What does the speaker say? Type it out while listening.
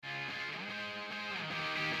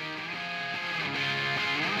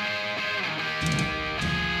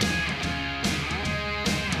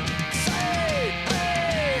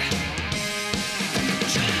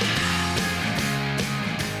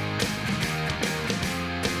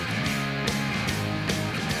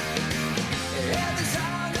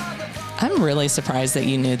I'm really surprised that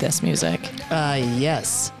you knew this music.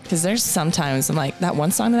 Yes. Because there's sometimes I'm like, that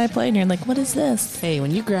one song that I played, and you're like, what is this? Hey,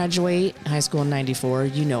 when you graduate high school in 94,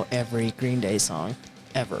 you know every Green Day song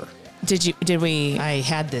ever. Did we? I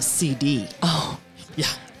had this CD. Oh, Yeah.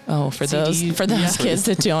 oh, for CD, those yeah. kids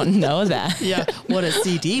that don't know that. Yeah. What a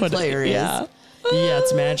CD player is. Yeah. Yeah,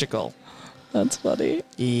 it's magical. That's funny.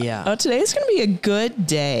 Yeah. Oh, today's going to be a good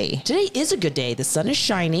day. Today is a good day. The sun is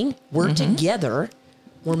shining. We're together.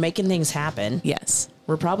 We're making things happen. Yes.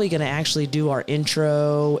 We're probably going to actually do our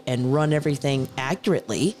intro and run everything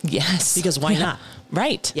accurately. Yes. Because why not?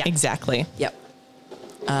 Right. Yeah. Exactly. Yep.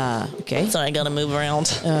 Okay. So I got to move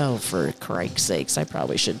around. Oh, for Christ's sakes. I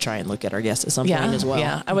probably should try and look at our guest at some Yeah. point as well.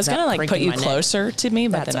 Yeah. I was Without going to like put breaking you my neck. closer to me,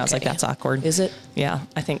 but That's then I was like, okay. that's awkward. Is it? Yeah.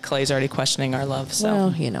 I think Clay's already questioning our love. So,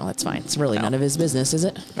 Well, you know, that's fine. It's really none of his business, is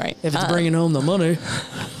it? right. If it's bringing home the money.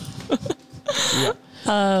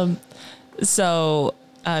 So,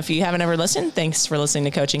 if you haven't ever listened, thanks for listening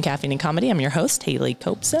to Coaching Caffeine and Comedy. I'm your host, Haley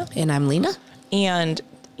Copsa. And I'm Lena. And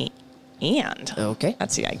Okay.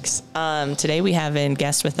 that's yikes. Today we have in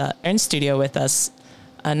studio with us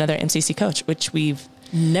another MCC coach, which we've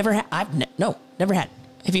Never had. Never had.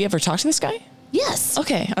 have you ever talked to this guy? Yes.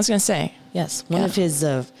 Okay, I was gonna say Yes. One Yeah. of his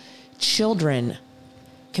children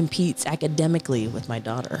competes academically with my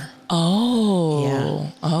daughter.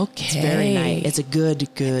 oh okay, It's very nice. It's a good.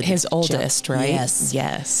 his child. oldest, right?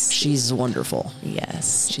 Yes. She's wonderful.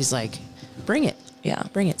 Yes. She's like, bring it. Yeah.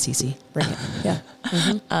 Bring it, Cece. Bring it.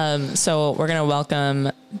 Yeah. So we're gonna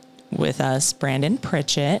welcome with us Brandon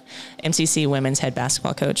Pritchett, MCC women's head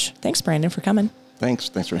basketball coach. Thanks, Brandon, for coming. Thanks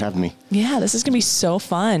for having me. Yeah, this is gonna be so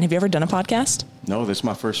fun. Have you ever done a podcast? No, this is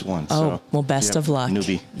my first one. Oh, so, well, best yeah, of luck.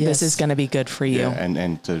 Newbie. This Yes. is gonna be good for you. Yeah,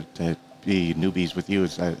 and to be newbies with you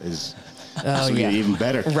is yeah. even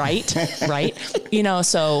better. Right, right. You know,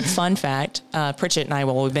 so fun fact, Pritchett and I,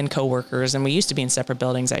 we've been coworkers and we used to be in separate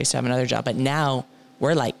buildings. I used to have another job, but now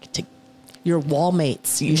we're like Your wall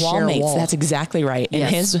mates. You wall share a mates. wall. That's exactly right.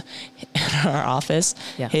 Yes. And in our office,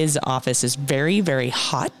 Yeah. his office is very, very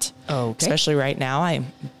hot. Oh, okay. Especially right now. I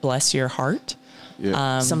bless your heart.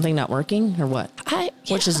 Yeah. Something not working or what?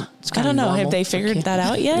 Which is it's I kinda don't know. normal. Have they figured Okay. that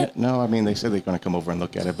out Yeah, yet? no, I mean, they said they're going to come over and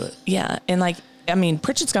look at it, but Yeah. And like, I mean,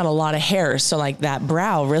 Pritchett's got a lot of hair, so like that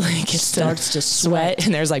brow really gets Starts to sweat, sweat.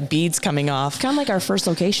 and there's like beads coming off. Kind of like our first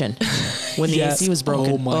location when the Yes. AC was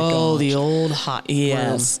broken. Oh my Oh, gosh. the old hot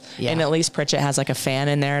Yes. room. Yeah. And at least Pritchett has like a fan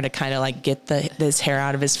in there to kind of like get this hair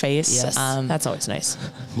out of his face. Yes. That's always nice.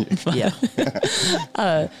 yeah.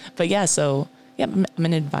 But yeah, so yeah, I'm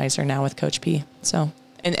an advisor now with Coach P. So,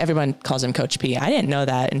 and everyone calls him Coach P. I didn't know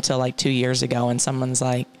that until like 2 years ago, and someone's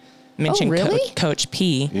like mentioned really? Coach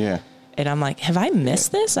P. yeah. And I'm like, have I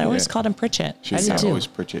missed this? I always Yeah. called him Pritchett. She's did too. always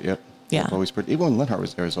Pritchett, yep. Yeah. Always Pritchett. Even when Linhart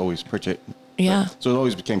was there, it was always Pritchett. Yeah. So it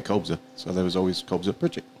always became Kobza. So there was always Kobza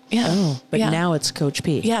Pritchett. Yeah. Oh, but yeah. now it's Coach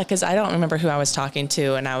P. Yeah, because I don't remember who I was talking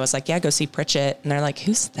to, and I was like, yeah, go see Pritchett. And they're like,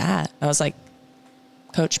 who's that? I was like,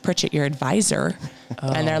 Coach Pritchett, your advisor.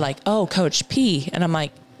 And they're like, oh, Coach P. And I'm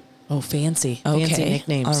like, Oh, fancy. Okay. Fancy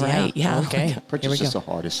nicknames. All right. Yeah. Okay. Here we Pritchett's go. just so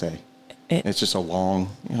hard to say. It- It's just a long,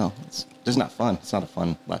 it's just not fun. It's not a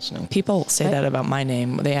fun last name. people say that about my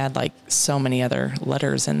name. They add like so many other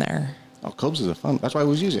letters in there. Oh, Kobza's a fun. That's why I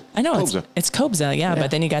always use it. I know Kobza. it's Kobza, yeah, but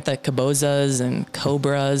then you got the Kabozas and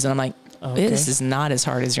Cobras, and I'm like, Okay. this is not as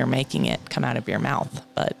hard as you're making it come out of your mouth,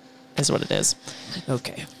 but is what it is.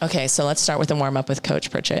 Okay. Okay, so let's start with the warm up with Coach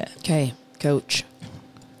Pritchett. Okay, Coach.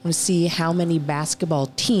 I want to see how many basketball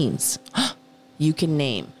teams you can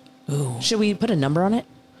name. Ooh. Should we put a number on it?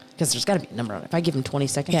 Because there's got to be a number on it. If I give him 20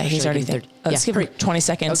 seconds, Yeah, or he's should I already give him there. 30? Let's give him 20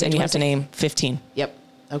 seconds, Okay, and you 20 have to name 15 Yep.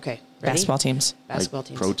 Okay. Ready? basketball teams. Basketball Like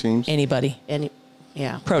teams. pro teams. Anybody.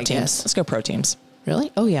 Yeah. Pro I teams. guess. Let's go pro teams.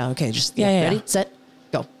 Really? Oh, yeah. Okay. Just Yeah. ready, set,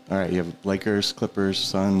 go. All right, you have Lakers, Clippers,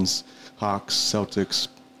 Suns, Hawks, Celtics,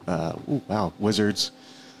 Wizards.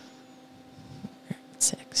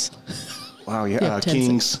 6. Wow, Yeah, yeah, 10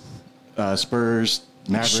 Kings, Spurs,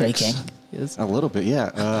 Mavericks. Shaking. Yes. A little bit,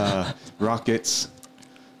 yeah. Rockets,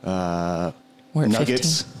 We're at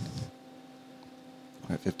Nuggets.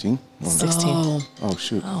 We're at 15. 16. Oh, Oh,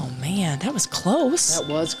 shoot. Oh, man, that was close. that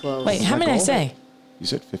was close. Wait, how my many did I goal. say? You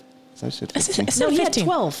said 15. I said I said- 15. I said No, he had 15.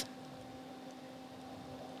 12.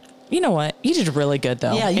 You know what? You did really good,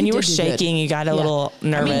 though. Yeah, you and you were did do good. shaking. You got a Yeah. little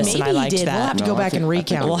nervous, maybe and I he liked did. that. We'll have to No, go I back think- and I think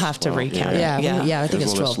recount. it We'll was have to 12, recount it. Yeah, Yeah. I think It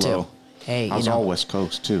it's was a little 12 too. slow. Hey, I was you know, all West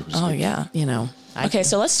Coast, too. Oh, yeah. you know. Okay,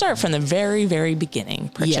 so let's start from the very, very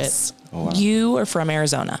beginning, Pritchett. Yes. Oh, wow. You are from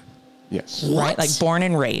Arizona, Yes. right? Like born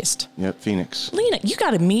and raised. Yep, Phoenix. Lena, you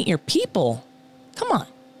got to meet your people. Come on.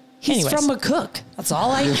 He's Anyways. from McCook. That's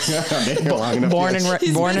all I. Long enough, born yes.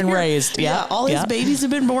 and born been and here. raised. Yeah, all his babies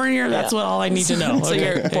have been born here. That's what all I need to know. So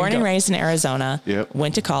you're born and raised in Arizona. Yep.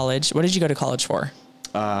 Went to college. What did you go to college for?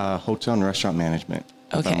 Hotel and restaurant management.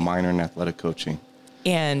 With Okay. a minor in athletic coaching.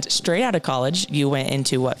 And straight out of college, you went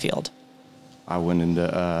into what field? I went into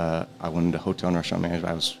hotel and restaurant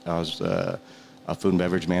management. I was a food and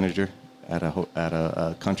beverage manager at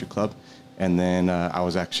a country club, and then I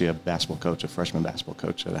was actually a basketball coach, a freshman basketball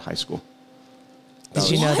coach at a high school. Did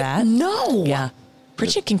you know What? that? No. Yeah.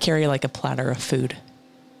 Pritchett can carry like a platter of food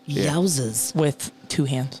Yeah. Yowzes. with 2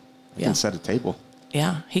 hands. I can set a table.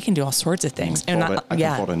 Yeah. He can do all sorts of things. I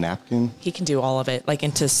can fold a napkin. He can do all of it, like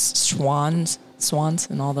into swans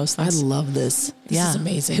and all those I things. love this. This is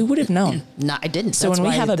amazing. Who would have known? No, I didn't. So That's when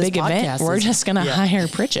we why have a this big event, podcast we're is- just going to Yeah. hire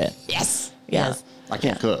Pritchett. Yes. Yeah. Yes. I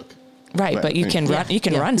can't cook. Right. But you can run, you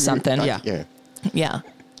can Yeah. run something. Yeah. Yeah. Yeah.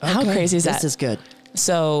 How Okay, crazy is that? This is good.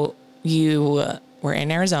 So you were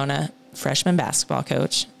in Arizona, freshman basketball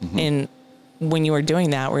coach. Mm-hmm. And when you were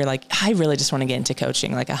doing that, were you like, I really just want to get into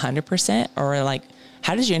coaching, like 100%? Or like,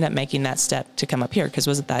 how did you end up making that step to come up here? Because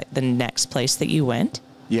was it that the next place that you went?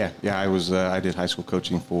 Yeah. I did high school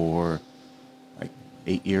coaching for like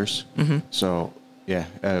 8 years. So yeah,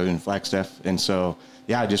 in Flagstaff, and so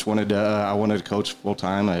yeah, I just wanted to coach full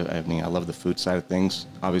time. I mean, I love the food side of things,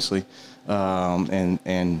 obviously,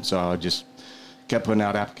 and so I just kept putting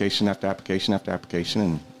out application after application after application,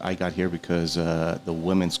 and I got here because the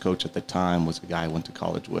women's coach at the time was the guy I went to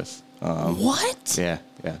college with. What? Yeah,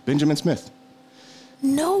 Benjamin Smith.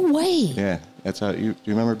 No way. Yeah, that's how do you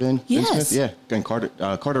remember Ben? Yes. Ben Smith? Yeah, and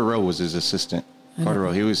Carter Rowe was his assistant. Carter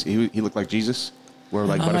Rowe, he looked like Jesus, wore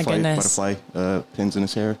like Oh my goodness. butterfly pins in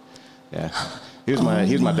his hair. Yeah, he was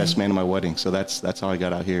my best man at my wedding. So that's how I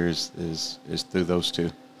got out here is through those two.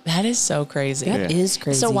 That is so crazy. That is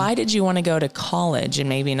crazy. So why did you want to go to college and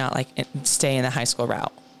maybe not like stay in the high school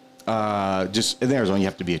route? Just in Arizona, you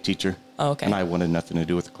have to be a teacher. Oh, okay. And I wanted nothing to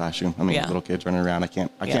do with the classroom. I mean, Yeah. little kids running around. I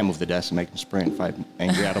can't Yeah. move the desk and make them sprint if I'm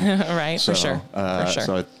angry at them. Right, for sure. For sure.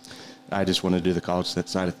 So I just wanted to do the college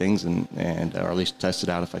side of things and or at least test it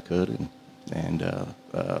out if I could, and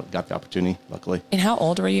got the opportunity, luckily. And how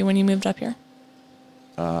old were you when you moved up here?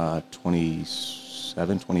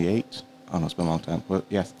 27, 28. I don't know, it's been a long time. But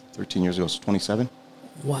yeah, 13 years ago, so 27.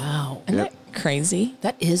 Wow. Isn't Yep. that crazy?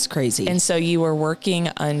 That is crazy. And so you were working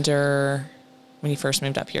under, when you first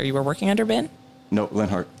moved up here, you were working under Ben? No,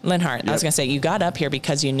 Linhart. Linhart. I was Yep. going to say, you got up here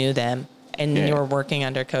because you knew them and Yeah. you were working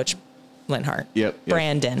under Coach Linhart. Yep.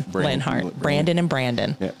 Brandon Linhart. Brandon and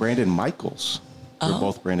Brandon. Yeah, Brandon Michaels. We're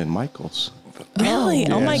both Brandon Michaels. Really?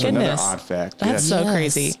 Oh, Yeah, my so another goodness. odd fact. That's yeah. so Yes.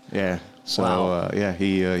 crazy. Yeah. So Wow.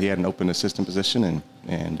 he had an open assistant position,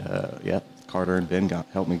 and Carter and Ben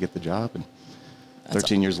helped me get the job, and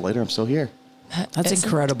 13 years later, I'm still here. That's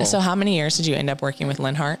incredible. So how many years did you end up working with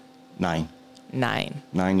Linhart? 9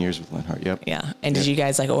 years with Linhart. Yep. Yeah. And did Yep. you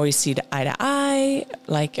guys like always see eye to eye?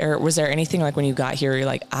 Like, or was there anything like when you got here, you're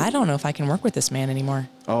like, I don't know if I can work with this man anymore?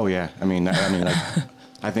 Oh yeah. I mean, like,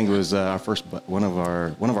 I think it was our first one of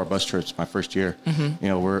our bus trips. My first year. Mm-hmm. You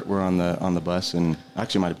know, we're on the bus, and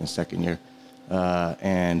actually it might have been second year,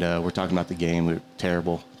 and we're talking about the game. We were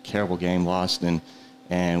terrible game, lost,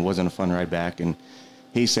 and wasn't a fun ride back. And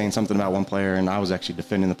he's saying something about one player, and I was actually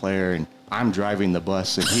defending the player, and I'm driving the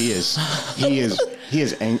bus, and he is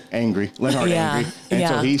angry, Linhart Yeah, angry, and yeah.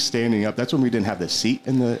 so he's standing up. That's when we didn't have the seat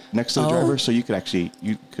next to the driver, so you could actually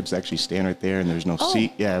stand right there, and there's no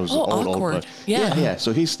seat. Yeah, it was old, awkward. but Yeah.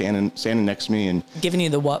 So he's standing next to me, and Giving you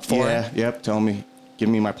the what for? telling me,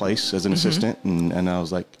 giving me my place as an assistant, and I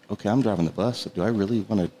was like, okay, I'm driving the bus. Do I really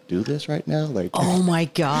want to do this right now? Like, oh my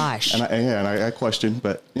gosh. and I questioned,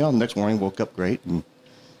 but the next morning woke up great, and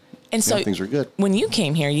And so things were good. when you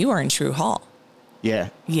came here, you were in True Hall. Yeah,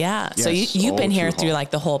 Yeah. So Yes, you've been old here True through Hall.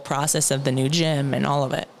 like the whole process of the new gym and all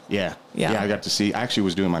of it. Yeah. Yeah. I got to see. I actually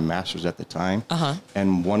was doing my master's at the time,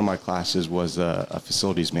 and one of my classes was a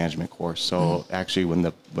facilities management course. So actually, when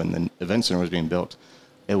the event center was being built,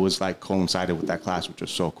 it was like coincided with that class, which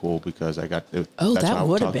was so cool because I got. Oh, that's that how I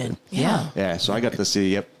would have talked been. to- Yeah. Yeah. So I got to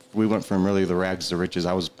see. Yep. We went from really the rags to riches.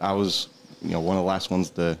 I was one of the last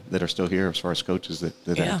ones that are still here as far as coaches that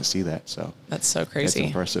I Yeah. got to see that. So That's so it's crazy.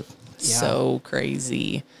 impressive. So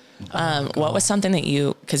crazy. What was something that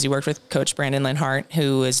because you worked with Coach Brandon Linhart,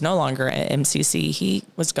 who is no longer at MCC. He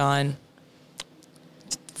was gone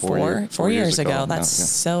 4 years ago. now, That's yeah.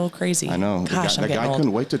 so crazy. I know. Gosh, the I'm guy getting old.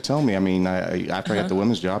 couldn't wait to tell me. I mean, after I got the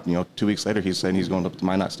women's job, 2 weeks later, he said he's going up to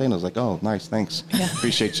Minot State. And I was like, oh, nice, thanks. Yeah.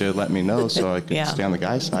 Appreciate you letting me know so I could Yeah. stay on the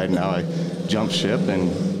guy's side. Now I jumped ship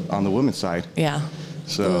and on the women's side. Yeah.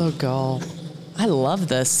 So Oh god. I love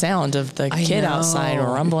the sound of the I kid know. outside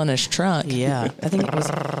rumbling his truck. Yeah. I think it was.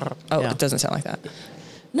 Oh, Yeah. it doesn't sound like that.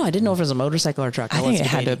 No, I didn't know if it was a motorcycle or a truck. I think was it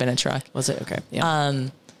had to debating. have been a truck. Was it? Okay. Yeah.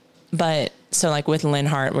 But so like with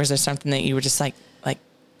Linhart, was there something that you were just like,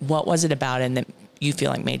 what was it about him that you feel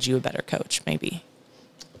like made you a better coach? Maybe.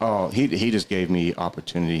 Oh, he just gave me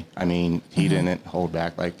opportunity. I mean, he didn't hold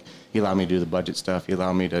back. Like, he allowed me to do the budget stuff. He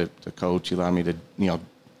allowed me to coach. He allowed me to,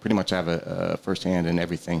 pretty much have a first hand in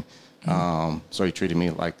everything. So he treated me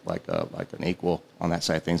like an equal on that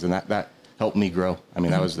side of things, and that helped me grow. I mean,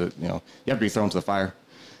 that was you have to be thrown to the fire.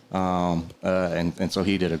 And so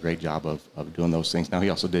he did a great job of doing those things. Now, he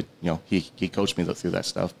also did, he coached me through that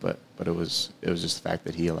stuff, but it was just the fact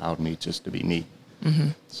that he allowed me just to be me.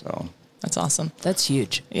 So That's awesome. That's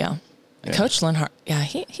huge. Yeah. Yeah. Coach Linhart, yeah,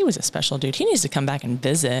 he was a special dude. He needs to come back and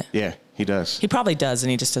visit. yeah, he does. He probably does,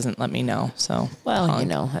 and he just doesn't let me know. So, Well, punk.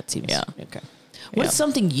 that seems Yeah. okay. What's Yeah.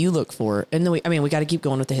 something you look for? And then we got to keep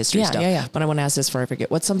going with the history Yeah, stuff. yeah. But I want to ask this before I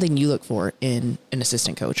forget. What's something you look for in an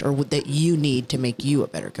assistant coach, or that you need to make you a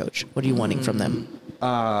better coach? What are you wanting from them?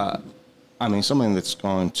 I mean, something that's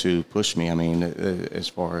going to push me. I mean, as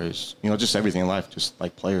far as, just everything in life, just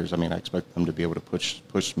like players. I mean, I expect them to be able to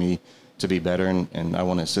push me to be better, and I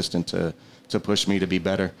want an assistant to push me to be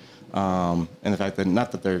better. And the fact that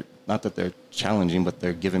not that they're challenging, but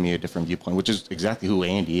they're giving me a different viewpoint, which is exactly who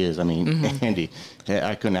Andy is. I mean, Andy,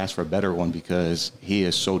 I couldn't ask for a better one, because he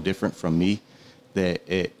is so different from me that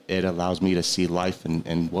it allows me to see life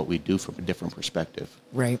and what we do from a different perspective.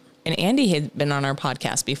 Right. And Andy had been on our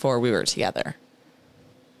podcast before we were together.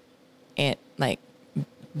 And like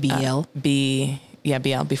BL.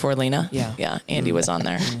 BL before Lena. Yeah. Yeah. Andy was on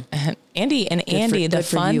there. And Andy, the good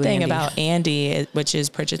for fun you, thing Andy. about Andy, which is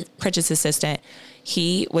Pritchett's assistant,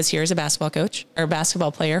 he was here as a basketball coach or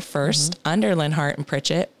basketball player first under Linhart and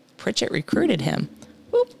Pritchett. Pritchett recruited him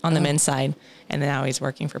on the men's side, and now he's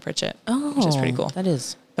working for Pritchett, which is pretty cool. That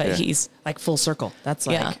is. But Yeah. he's Like full circle. That's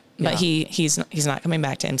like. yeah. But he's not coming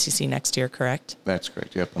back to NCC next year, correct? That's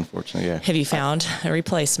correct. Yep. Unfortunately, yeah. Have you found a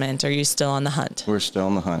replacement? Are you still on the hunt? We're still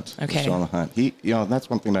on the hunt. Okay. We're still on the hunt. He, that's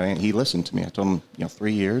one thing about Andy. He listened to me. I told him,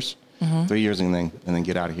 3 years, 3 years, and then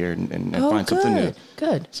get out of here and find something new.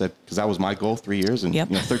 Good. Said, because that was my goal, 3 years, and Yep.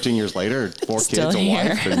 13 years later, 4 Still kids, a here.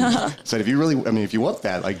 wife. And said, if you want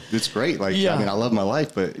that, like, it's great. Like, Yeah. I mean, I love my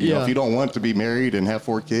life, but Yeah. if you don't want to be married and have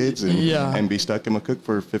 4 kids and be stuck in McCook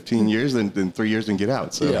for 15 years, then 3 years and get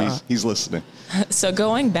out. So Yeah. he's listening. So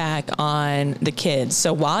going back on the kids.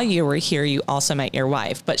 So while you were here, you also met your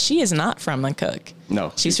wife, but she is not from McCook.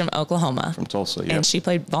 No, She's from Oklahoma. from Tulsa. Yeah. And she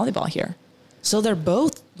played volleyball here. So they're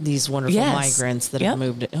both these wonderful Yes. migrants that Yep. have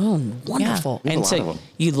moved. Oh, wonderful. Yeah. a And lot of so them.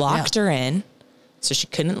 you locked her in, so she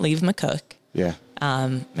couldn't leave McCook. yeah.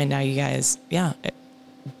 And now you guys,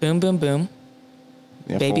 boom, boom, boom.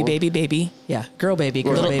 Yeah, Baby, forward. baby, baby. Yeah. Girl, baby,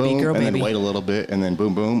 girl, Boom, baby, boom, girl, and baby. then wait a little bit, and then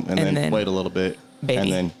boom, boom, and then wait a little bit, baby.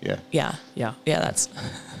 and then Yeah. Yeah. Yeah, that's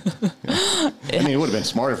I mean, it would have been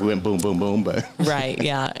smart if we went boom, boom, boom, but right.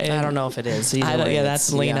 Yeah. I don't know if it is. I Either don't, way, yeah, it's-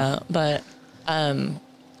 that's Lena. But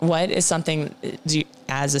what is something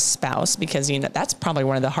as a spouse, because that's probably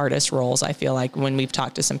one of the hardest roles, I feel like, when we've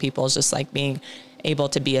talked to some people, is just like being able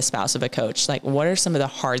to be a spouse of a coach. Like, what are some of the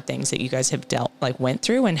hard things that you guys have went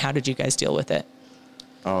through, and how did you guys deal with it?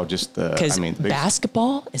 oh, just the. Because I mean, the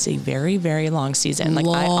basketball is a very, very long season. Like,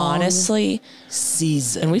 I Long honestly,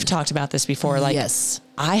 season. and we've talked about this before, like, Yes.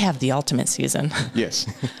 I have the ultimate season. yes,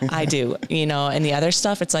 I do, and the other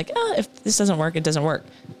stuff, it's like, if this doesn't work, it doesn't work.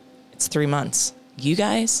 It's 3 months. You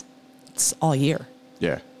guys, it's all year.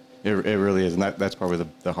 yeah, it really is, and that's probably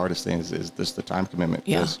the hardest thing is just the time commitment.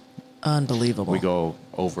 Yeah. 'Cause Unbelievable. we go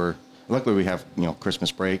over. Luckily, we have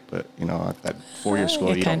Christmas break, but at that 4-year school,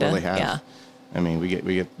 Yeah, you kinda, don't really have. yeah. I mean, we get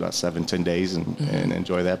about 7-10 days and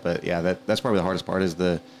enjoy that, but yeah, that's probably the hardest part is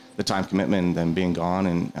the time commitment and then being gone.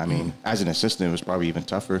 And I mean, as an assistant, it was probably even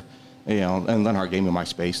tougher. And Linhart gave me my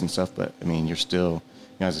space and stuff, but I mean, you're still,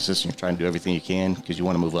 as an assistant, you're trying to do everything you can because you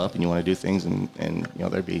want to move up and you want to do things, and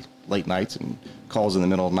there'd be late nights and calls in the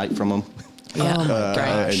middle of the night from them. Yeah. Oh my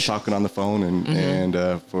gosh. And talking on the phone and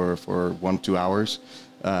for 1-2 hours,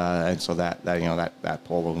 and so that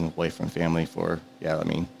pulling away from family for I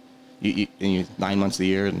mean, you 9 months of the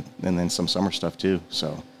year and then some summer stuff too.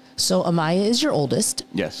 So So Amaya is your oldest.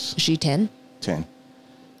 yes, Is she 10? 10.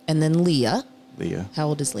 And then Leah. Leah How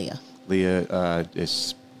old is Leah?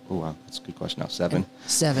 is wow, that's a good question now. 7.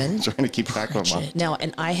 7. Trying to keep track of them. Now,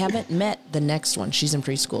 and I haven't met the next one. She's in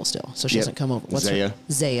preschool still, so she Yep. hasn't come over. What's Zaya. her?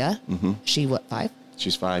 Zaya. Mm-hmm. She what, 5?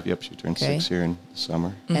 She's 5. Yep, she turned Okay. 6 here in the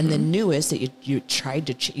summer. And the newest that you tried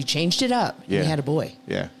to you changed it up. Yeah. You had a boy.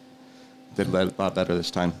 Yeah, did a lot better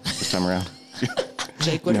this time around.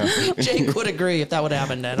 Jake would agree if that would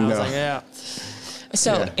happen. And I was No. like, yeah.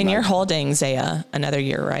 So, Yeah, and you're nice. holding Zaya another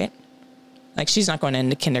year, right? Like she's not going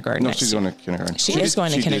into kindergarten. No, next she's year. going to kindergarten. She is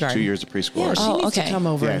going to She did kindergarten. 2 years of preschool. Yeah, already. she needs okay. to come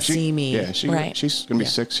over and see me. Yeah, Right. she's going to be Yeah.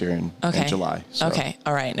 6 here in Okay. July. So. Okay.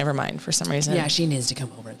 All right. Never mind. For some reason. Yeah, she needs to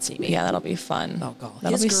come over and see me. Yeah, that'll be fun. Oh, God.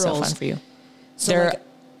 That'll His be so girls- fun for you. So, They're like,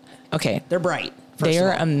 okay. they're bright. They first of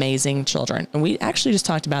are all. amazing children. And we actually just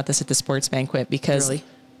talked about this at the sports banquet because Really?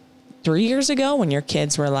 3 years ago when your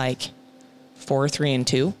kids were like 4, 3, and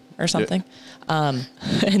 2 or something,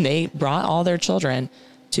 and they brought all their children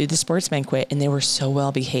to the sports banquet and they were so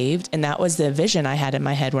well behaved. And that was the vision I had in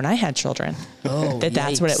my head when I had children. Oh,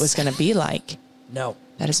 That's what it yikes. was going to be like. No.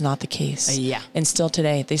 That is not the case. Yeah. And still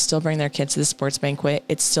today, they still bring their kids to the sports banquet.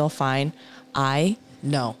 It's still fine.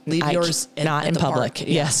 No. Leave yours not at in the public. park.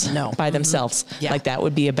 Yeah. Yes. No. By themselves. Yeah. Like that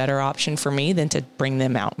would be a better option for me than to bring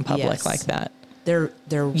them out in public Yes. like that. They're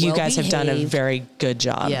You guys have done a well-behaved. very good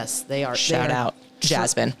job. Yes, they are. Shout They are out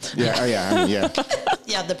Jasmine. Yeah, oh, yeah, I mean, yeah.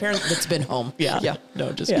 Yeah, the parent that's been home. Yeah. Yeah.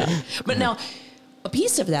 No, just Yeah. kidding. But now, a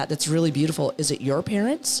piece of that that's really beautiful, is it your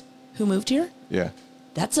parents who moved here? Yeah.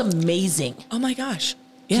 That's amazing. Oh my gosh.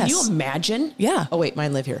 Yes. Can you imagine? Yeah. Oh, wait,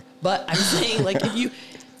 mine live here. But I'm saying, like,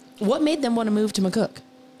 what made them want to move to McCook?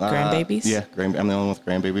 Grandbabies? Yeah, I'm the only one with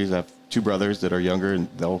grandbabies. I have 2 brothers that are younger, and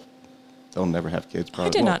they'll never have kids. Probably. I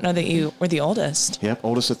did not know that you were the oldest. Yep,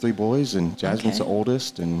 oldest of 3 boys, and Jasmine's Okay. the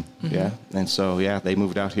oldest, and yeah, and so yeah, they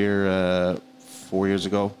moved out here 4 years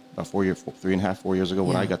ago, about 4 years ago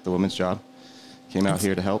when Yeah. I got the women's job. Came out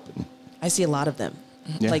here to help. And, I see a lot of them.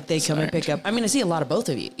 Yeah. Like they come and pick up. I mean, I see a lot of both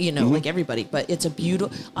of you, like everybody, but it's a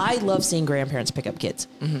beautiful, I love seeing grandparents pick up kids.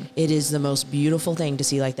 It is the most beautiful thing to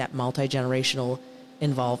see like that multi-generational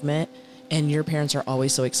involvement. And your parents are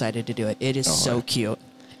always so excited to do it. It is so yeah. cute.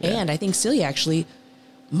 And I think Celia actually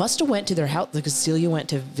must have went to their house because Celia went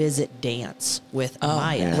to visit dance with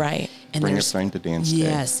Maya. Yeah. Right. And Bring a there's- friend to dance day.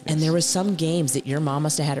 Yes, and there was some games that your mom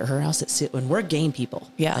must have had at her house that sit when we're game people.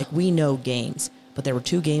 Yeah. like we know games, but there were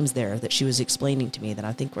 2 games there that she was explaining to me that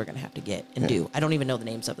I think we're gonna have to get and do. I don't even know the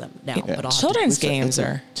names of them now, but I'll Children's have to, games It's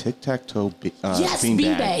a are. tic-tac-toe Yes,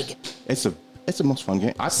 beanbag. It's the most fun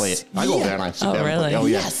game. I play it. I go Yeah. there and I sit Oh, down and play. really? Oh,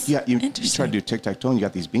 yeah. Yes. Yeah, you try Interesting. to do tic-tac-toe and you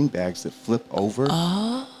got these beanbags that flip over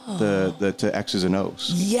the to X's and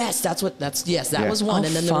O's. Yes, that Yeah. was one, Oh,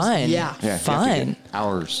 and then there fun. was Yeah, you have to Fun. get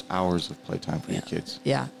hours of playtime for your kids.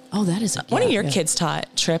 yeah. Oh, that is One of your yeah. kids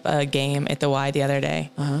taught Trip a game at the Y the other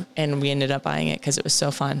day, and we ended up buying it because it was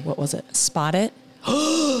so fun. What was it? Spot It.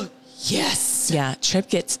 Yes. Yeah, Trip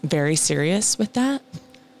gets very serious with that.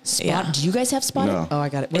 Spot. Yeah. Do you guys have Spot? No. Oh, I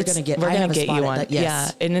got it. We're It's- gonna get. We're I gonna have a get Spot you It. one.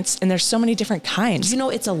 Yes. Yeah, and there's so many different kinds. Do you know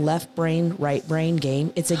it's a left brain, right brain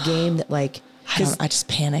game? It's a game that like. I just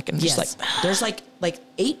panic and Yes. just like. There's like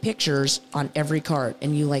 8 pictures on every card,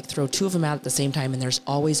 and you like throw 2 of them out at the same time, and there's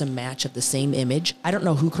always a match of the same image. I don't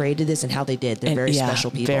know who created this and how they did. They're and- very yeah, special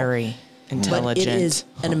people. Very intelligent. But it is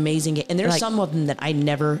an amazing game, and there's Like- some of them that I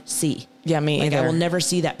never see. Yeah, me Like I either. will never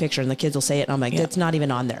see that picture, and the kids will say it, and I'm like, Yeah. that's not even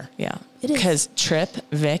on there. Yeah, It is. because Trip,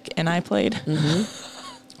 Vic, and I played.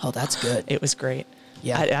 Oh, that's good. It was great.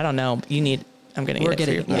 Yeah. I don't know. I'm gonna get We're it for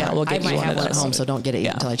getting. you. Yeah, we'll get I might you one have of one at those. home, so don't get it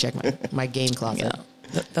Yeah. until I check my game closet.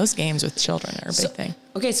 Yeah, those games with children are a big thing.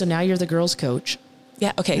 Okay, so now you're the girls' coach.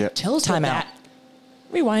 Yeah. Okay. Yeah. Tell us Time what out. that.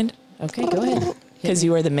 Rewind. Okay, go ahead. Because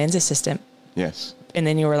you were the men's assistant, Yes. and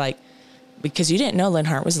then you were like, because you didn't know Lynn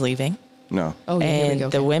Hart was leaving, No. Oh, yeah, here we and go.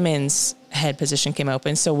 the women's head position came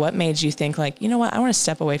open. So what made you think like, you know what, I want to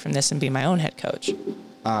step away from this and be my own head coach?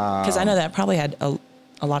 Because I know that probably had a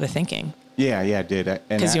lot of thinking. Yeah, I did.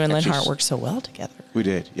 Because you and Lynn actually Hart worked so well together. We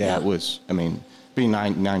did. Yeah, Yeah. it was. I mean, being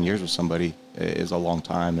nine years with somebody is a long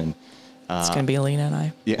time, and It's gonna be Alina and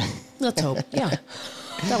I. yeah. Let's hope. Yeah,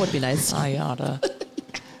 that would be nice. I oughta.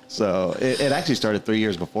 So it actually started 3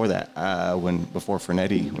 years before that, when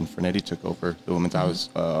Fernetti took over the women's. I was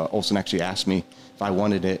Olsen actually asked me if I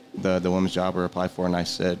wanted it, the women's job, or apply for it, and I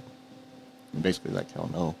said basically like hell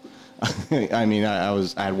no. I mean, I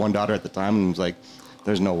had one daughter at the time, and was like,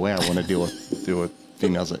 there's no way I want to deal with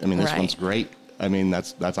females. I mean, this Right. one's great. I mean,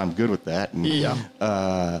 that's I'm good with that. And, Yeah.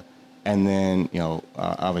 and then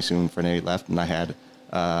obviously when Fernetti left, and I had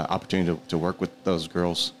opportunity to work with those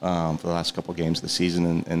girls for the last couple of games of the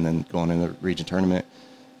season, and then going in the region tournament.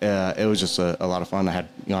 It was just a lot of fun. I had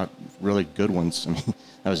really good ones. I mean,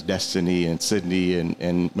 that was Destiny and Sydney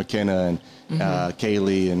and McKenna and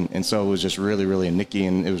Kaylee, and so it was just really, and Nikki,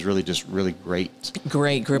 and it was really just really great.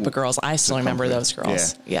 Great group of girls. I still remember company. those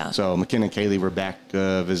girls. Yeah. So McKenna and Kaylee were back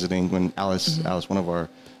visiting when Alice, one of our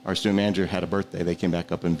student manager, had a birthday. They came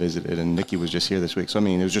back up and visited, and Nikki was just here this week. So I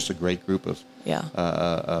mean, it was just a great group of Yeah.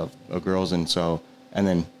 of girls, and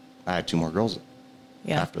then I had 2 more girls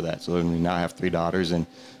after that. So I mean, now I have 3 daughters, and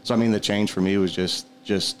so I mean, the change for me was just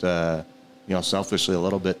selfishly a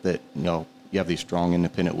little bit that you have these strong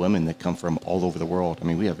independent women that come from all over the world. I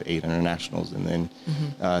mean, we have 8 internationals and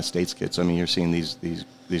then States kids. So, I mean, you're seeing these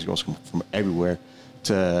girls come from everywhere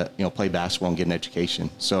to play basketball and get an education.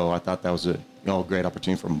 So I thought that was a great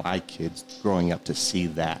opportunity for my kids growing up to see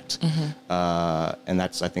that, and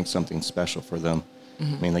that's, I think, something special for them.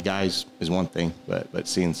 I mean, the guys is one thing, but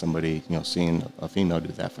seeing somebody, seeing a female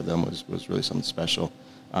do that for them was really something special.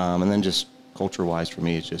 And then just culture-wise for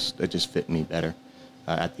me, it just fit me better.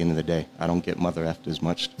 At the end of the day, I don't get mother effed as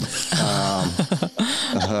much,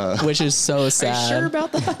 which is so sad. Are you sure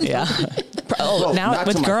about that? Yeah. Oh, now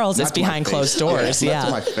with girls, it's behind closed doors. Yeah,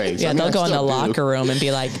 to my face. Yeah, they'll go in the locker room and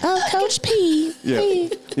be like, "Oh, Coach P."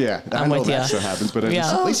 Yeah. I know that still happens, but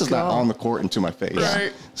at least it's not on the court and to my face.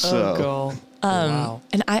 Right. So, wow.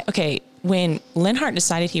 And when Linhart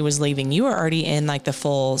decided he was leaving, you were already in like the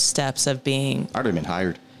full steps of being. I'd already been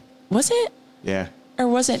hired. Was it? Yeah. Or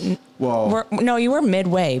was it? Well, no, you were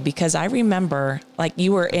midway, because I remember like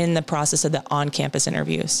you were in the process of the on-campus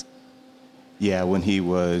interviews. Yeah, when he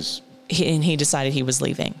decided he was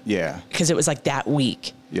leaving. Yeah. Because it was like that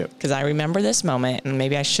week. Yep. Because I remember this moment, and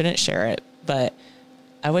maybe I shouldn't share it, but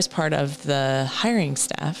I was part of the hiring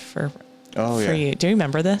staff for you. Do you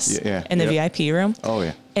remember this? Yeah. In the VIP room? Oh,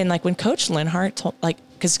 yeah. And like when Coach Linhart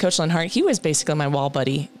because Coach Linhart, he was basically my wall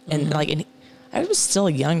buddy, and I was still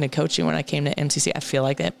young to coaching when I came to MCC. I feel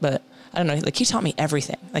like that, but I don't know. Like, he taught me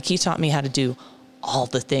everything. Like, he taught me how to do all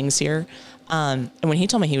the things here. And when he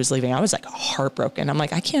told me he was leaving, I was like heartbroken. I'm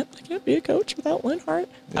like, I can't be a coach without Linhart.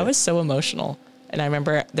 Yeah. I was so emotional. And I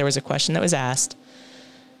remember there was a question that was asked.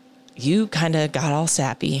 You kind of got all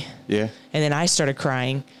sappy. Yeah. And then I started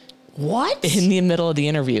crying. What? In the middle of the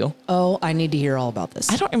interview. Oh, I need to hear all about this.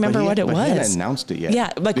 I don't remember what it was. He hadn't announced it yet.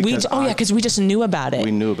 Yeah, like because we just knew about it.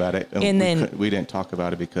 We knew about it, and then we didn't talk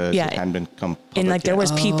about it because it hadn't been come public and like yet. there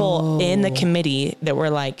was people in the committee that were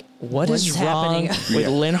like, "What's is wrong with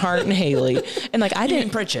Linhart and Haley?" And like I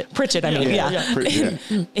didn't Pritchett. I mean, yeah.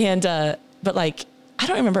 And but like I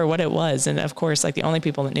don't remember what it was. And of course, like the only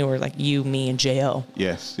people that knew were like you, me, and Jo.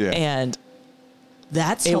 Yes. Yeah. And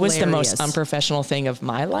that's it hilarious. was the most unprofessional thing of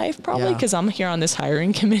my life, probably, because I'm here on this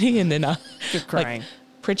hiring committee, and then you're crying. Like,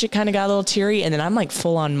 Pritchett kind of got a little teary, and then I'm like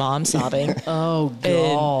full on mom sobbing. Oh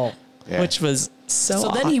god, which was so.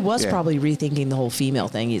 Then he was probably rethinking the whole female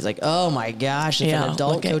thing. He's like, oh my gosh, if an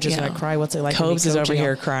adult coach is gonna cry, what's it like? Cobes is over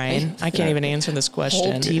here crying. I can't even answer this question.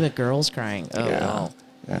 Whole team of girls crying. Oh no.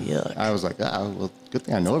 Yeah. I was like, well, good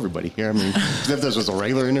thing I know everybody here. I mean, if this was a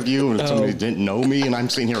regular interview and somebody didn't know me, and I'm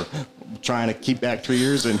sitting here trying to keep back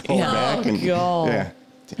triggers and hold back, and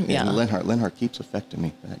Linhart keeps affecting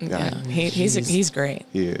me. That guy. Yeah. He's great.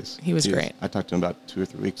 He is. He was great. I talked to him about 2 or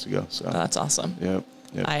 3 weeks ago. So that's awesome. Yep.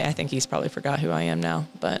 I think he's probably forgot who I am now,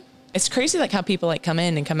 but it's crazy like how people like come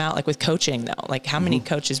in and come out like with coaching though. Like how many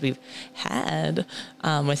coaches we've had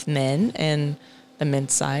with men and the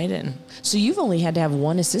men's side. And so you've only had to have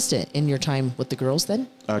one assistant in your time with the girls then?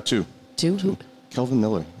 2. Who? Kelvin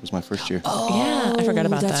Miller was my first year. Oh, yeah, I forgot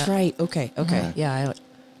about that. That's right. Okay. Yeah.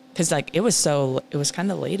 Because like it was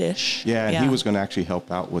kind of late-ish. Yeah, and he was going to actually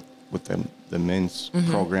help out with the men's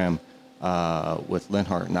program with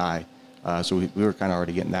Linhart and I. So we were kind of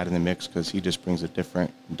already getting that in the mix because he just brings a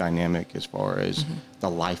different dynamic as far as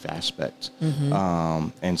the life aspect.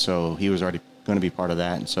 And so he was already going to be part of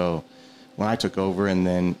that. And so when I took over and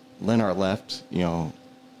then Linhart left,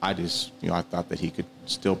 I just, I thought that he could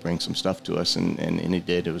still bring some stuff to us, and he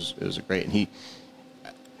did. It was great, and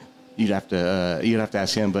you'd have to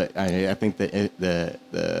ask him, but I think that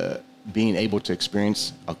the being able to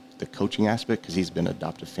experience the coaching aspect, because he's been an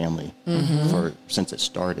adoptive family since it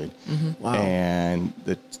started, Wow. and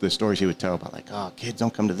the stories he would tell about like, oh, kids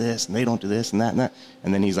don't come to this and they don't do this and that,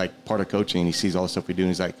 and then he's like part of coaching and he sees all the stuff we do and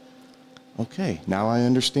he's like, okay, now I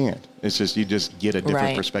understand. It's just you just get a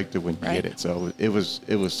different perspective when you get it. So it was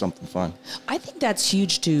something fun. I think that's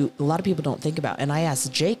huge too. A lot of people don't think about. And I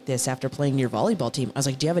asked Jake this after playing your volleyball team. I was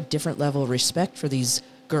like, do you have a different level of respect for these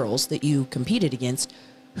girls that you competed against,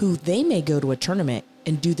 who they may go to a tournament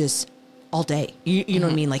and do this all day? You know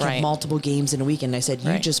what I mean? Like have multiple games in a weekend. I said,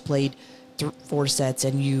 you just played 4 sets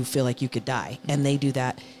and you feel like you could die. And they do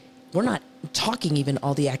that. We're not talking even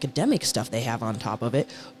all the academic stuff they have on top of it,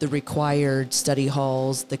 the required study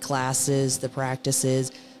halls, the classes, the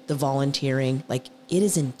practices, the volunteering. Like, it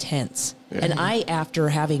is intense. Yeah. And I, after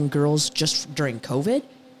having girls just during COVID,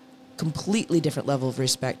 completely different level of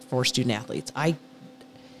respect for student athletes.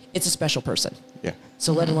 It's a special person. Yeah.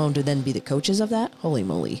 So let alone to then be the coaches of that. Holy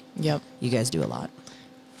moly. Yep. You guys do a lot.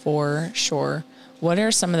 For sure. What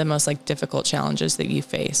are some of the most like difficult challenges that you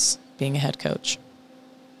face being a head coach?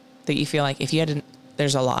 That you feel like if you had to,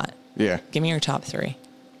 there's a lot. Yeah. Give me your top 3.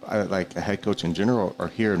 I like a head coach in general or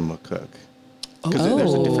here in McCook? Because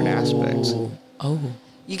there's a different aspects. Oh.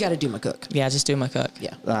 You got to do McCook. Yeah, just do McCook.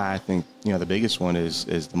 Yeah. I think, the biggest one is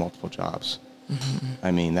the multiple jobs. Mm-hmm.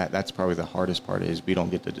 I mean, that's probably the hardest part is we don't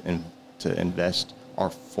get to invest our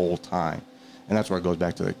full time. And that's where it goes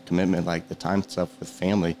back to the commitment, like the time stuff with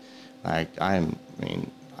family. Like I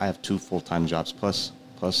have 2 full-time jobs plus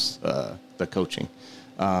the coaching.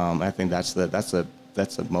 I think that's the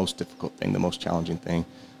most difficult thing, the most challenging thing.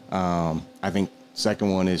 I think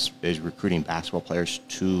second one is recruiting basketball players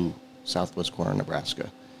to Southwest corner Nebraska.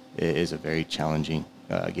 It is a very challenging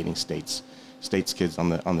getting states kids on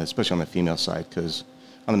the especially on the female side, because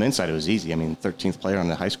on the men's side it was easy. I mean, 13th player on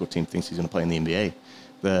the high school team thinks he's going to play in the NBA.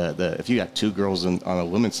 If you got 2 girls on the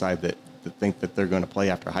women's side that think that they're going to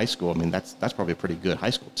play after high school, I mean that's probably a pretty good high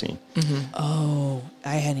school team. Mm-hmm. Oh,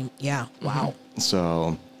 I had him. Yeah. Wow.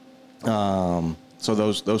 So, so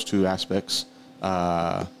those 2 aspects,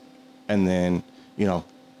 and then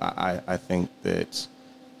I think that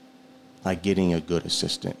like getting a good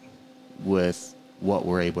assistant with what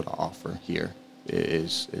we're able to offer here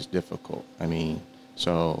is difficult. I mean,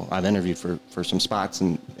 so I've interviewed for some spots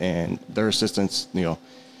and their assistants,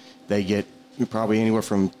 they get probably anywhere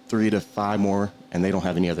from 3 to 5 more, and they don't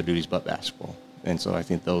have any other duties but basketball. And so I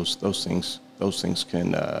think those things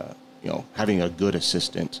can, having a good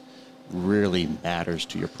assistant really matters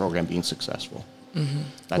to your program being successful. Mm-hmm.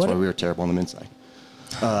 That's why we were terrible on the men's side.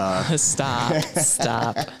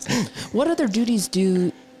 Stop. What other duties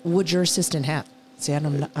would your assistant have? See,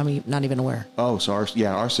 I'm not even aware. Oh, so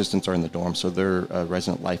our assistants are in the dorms, so they're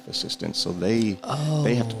resident life assistants. So they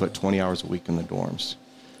have to put 20 hours a week in the dorms.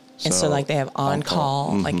 And so like they have on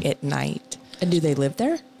call mm-hmm. like at night. And do they live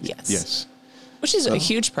there? Yes. Yes. Which is a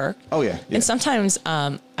huge perk. Oh yeah. And sometimes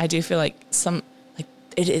I do feel like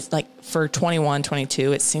it is like for 21,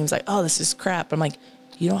 22, it seems like, oh, this is crap. But I'm like,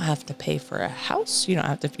 you don't have to pay for a house. You don't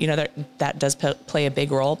have to, that does play a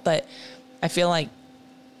big role. But I feel like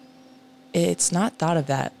it's not thought of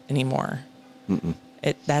that anymore. Mm-mm.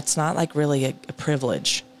 That's not like really a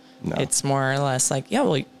privilege. No. It's more or less like, yeah,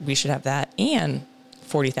 well, we should have that and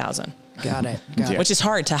 40,000. Got it. Which is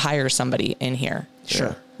hard to hire somebody in here. Sure.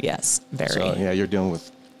 Yeah. Yes. Very. So yeah, you're dealing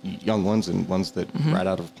with young ones and ones that mm-hmm. right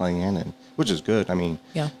out of playing in, and which is good. I mean,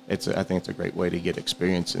 yeah. I think it's a great way to get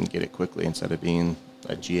experience and get it quickly instead of being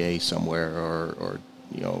a GA somewhere or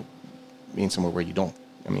being somewhere where you don't.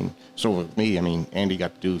 I mean, so with me, Andy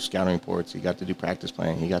got to do scouting reports. He got to do practice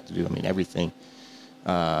planning. He got to do, everything.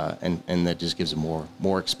 And that just gives him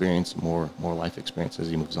more experience, more life experience as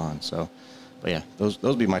he moves on. So, but yeah, those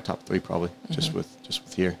would be my top 3 probably, mm-hmm. just with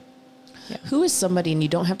here. Yeah. Who is somebody, and you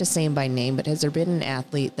don't have to say him by name, but has there been an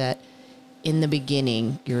athlete that in the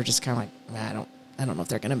beginning you were just kind of like, I don't know if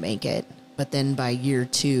they're going to make it, but then by year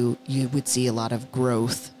 2 you would see a lot of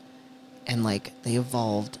growth and like they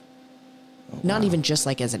evolved, not even just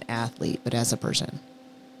like as an athlete, but as a person?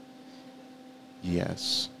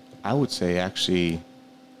 Yes, I would say actually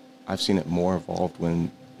I've seen it more evolved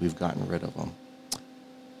when we've gotten rid of them.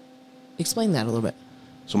 Explain that a little bit.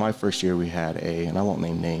 So my first year we had and I won't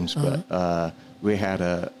name names, uh-huh. but we had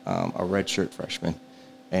a redshirt freshman,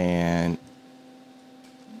 and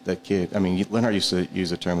the kid, Leonard used to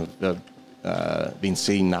use the term of being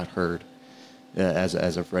seen, not heard, as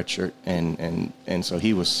a redshirt, and so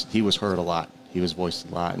he was heard a lot. He was voiced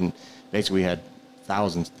a lot, and basically we had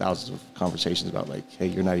thousands of conversations about like, hey,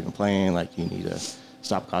 you're not even playing, like you need to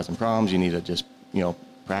stop causing problems, you need to just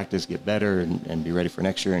practice, get better, and be ready for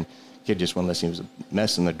next year. And kid just wouldn't listen. He was a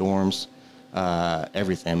mess in the dorms,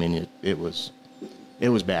 everything. It was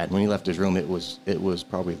bad. When he left his room, it was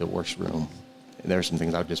probably the worst room. There are some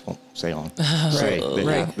things I just won't say on.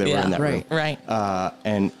 That were in that room. Right.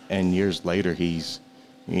 And years later, he's,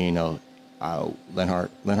 Lenhart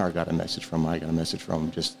got a message from him. I got a message from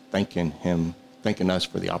him, just thanking us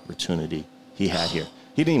for the opportunity he had here.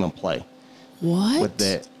 He didn't even play. What?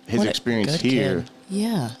 But his experience here. Kid.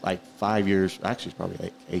 Yeah. Like 5 years, actually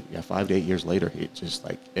probably like 5 to 8 years later,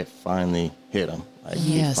 it finally hit him. Like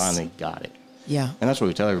yes. He finally got it. Yeah. And that's what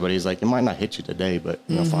we tell everybody is like, it might not hit you today, but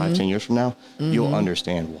mm-hmm. 5, 10 years from now, mm-hmm. you'll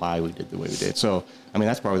understand why we did the way we did. So,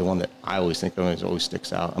 that's probably the one that I always think of as always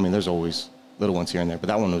sticks out. There's always little ones here and there, but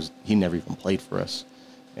that one he never even played for us.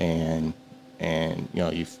 And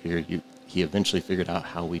he eventually figured out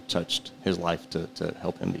how we touched his life to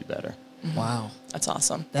help him be better. Wow. That's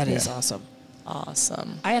awesome. That is awesome.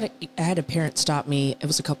 Awesome. I had a parent stop me. It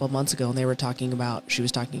was a couple of months ago, and she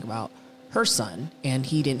was talking about her son, and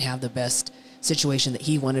he didn't have the best situation that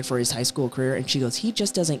he wanted for his high school career. And she goes, he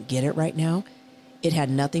just doesn't get it right now. It had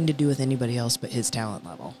nothing to do with anybody else but his talent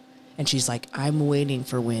level. And she's like, I'm waiting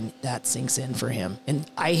for when that sinks in for him. And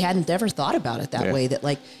I hadn't ever thought about it that way, that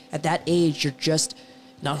like at that age, you're just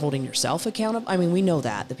not holding yourself accountable. I mean, we know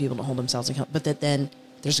that people don't hold themselves accountable, but that then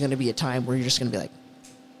there's going to be a time where you're just going to be like,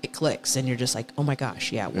 it clicks and you're just like, oh my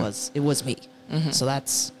gosh, it was me. So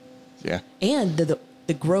that's, and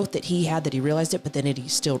the growth that he had, that he realized it, but then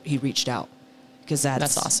he reached out, because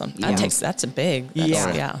that's awesome. Yeah. That's a big,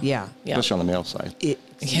 Yeah. Especially on the male side.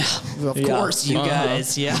 Of course, you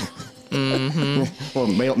guys. Yeah. Well,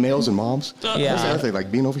 males and moms. Yeah. That's the other thing.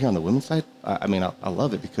 Like being over here on the women's side, I mean, I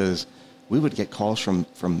love it, because we would get calls from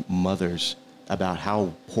mothers about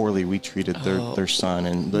how poorly we treated their son,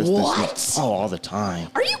 and What? all the time.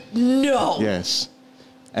 Are you? No. Yes.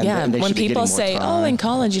 And they when should be people getting more say, time. "Oh, in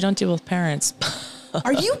college you don't deal with parents,"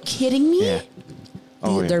 Are you kidding me? Yeah.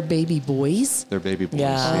 Oh, yeah. They're baby boys. They're baby boys.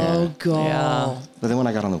 Yeah. Oh God. Yeah. But then when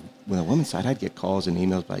I got on the women's side, I'd get calls and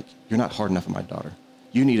emails like, "You're not hard enough for my daughter.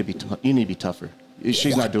 You need to be you need to be tougher.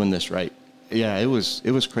 She's not doing this right." Yeah, it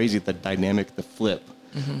was crazy, the dynamic, the flip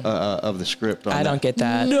of the script. I don't get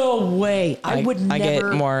that. No way. I would never. I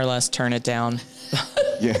get more or less turn it down.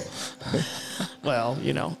 Yeah. Well,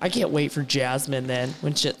 I can't wait for Jasmine then,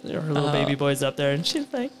 when her little baby boy's up there and she's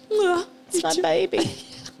like, It's my baby.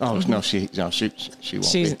 Oh no, she won't. She be.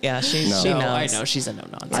 knows. I know she's a no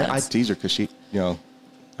nonsense. I tease her because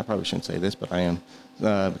I probably shouldn't say this, but I am,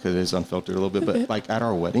 because it is unfiltered a little bit. But like at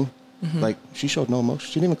our wedding, like she showed no emotion.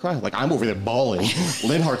 She didn't even cry. Like I'm over there bawling.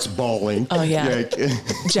 Linhart's bawling. Oh yeah. Like,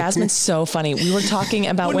 Jasmine's so funny. We were talking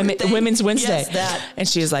about Women's Wednesday, and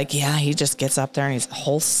she's like, "Yeah, he just gets up there and he's a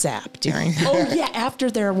whole sap during." Oh yeah, after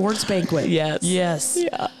their awards banquet. Yes. Yes.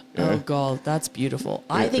 Yeah. Oh God, that's beautiful.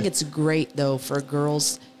 I think it's great though for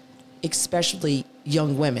girls, especially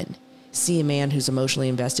young women, see a man who's emotionally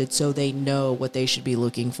invested, so they know what they should be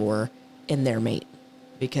looking for in their mate,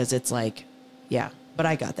 because it's like, yeah. But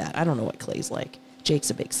I got that. I don't know what Clay's like. Jake's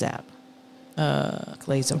a big sap.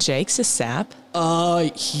 Clay's Jake's a sap.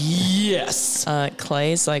 Yes.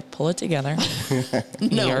 Clay's like, pull it together.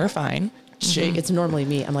 No. You're fine. Jake, it's normally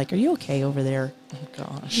me. I'm like, are you okay over there? Oh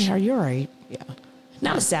gosh. Yeah, are you all right? Yeah.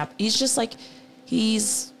 Not a sap. He's just like,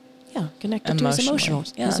 he's connected to his emotional.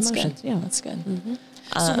 Yeah, his that's emotions. good. Yeah. That's good.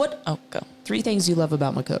 So what? Oh, go. 3 things you love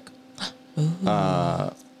about McCook.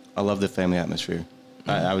 I love the family atmosphere.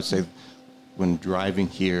 I would say when driving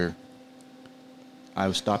here, I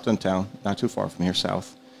was stopped in town, not too far from here,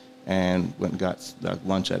 south, and went and got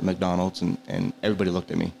lunch at McDonald's, and everybody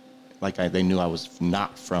looked at me like they knew I was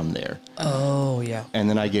not from there. Oh, yeah. And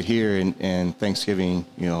then I get here, and Thanksgiving,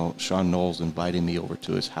 Sean Knowles invited me over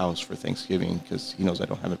to his house for Thanksgiving because he knows I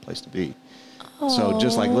don't have a place to be. So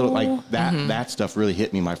just like that stuff really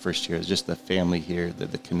hit me my first year. It's just the family here,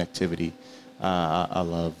 the connectivity. I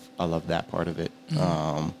love that part of it.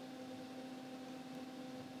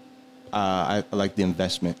 I like the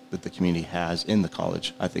investment that the community has in the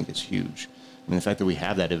college. I think it's huge. I mean, the fact that we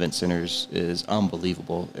have that event center is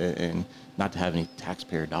unbelievable, and not to have any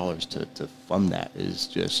taxpayer dollars to fund that is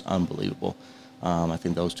just unbelievable. I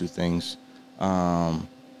think those 2 things. And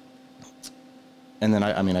then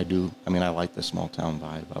I like the small town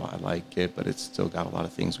vibe. I like it, but it's still got a lot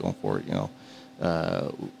of things going for it.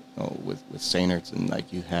 With St. Ertz, and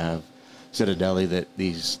like you have Citadelli, that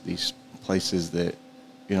these places that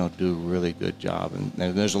do a really good job, and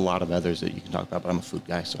there's a lot of others that you can talk about. But I'm a food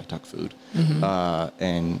guy, so I talk food.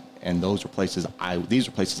 And those are places these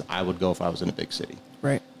are places I would go if I was in a big city.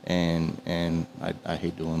 Right. And I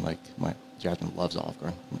hate doing like my Jasmine loves Olive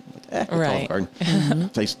Garden. I'm like, it's Right. Olive Garden.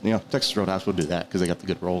 Texas Roadhouse will do that because they got the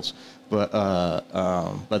good rolls. But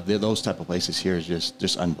those type of places here is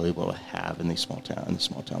just unbelievable to have in a small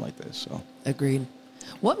town like this. So Agreed.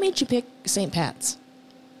 What made you pick St. Pat's?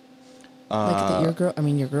 Your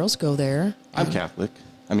girls go there. I'm Catholic.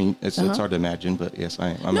 I mean, it's hard to imagine, but yes,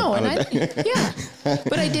 I am. Yeah.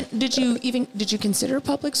 But did you consider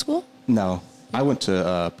public school? No, I went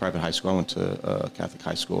to private high school. I went to Catholic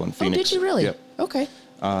high school in Phoenix. Oh, did you really? Yep. Okay.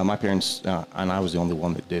 My parents, and I was the only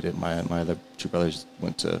one that did it. My other 2 brothers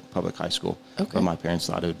went to public high school. Okay. But my parents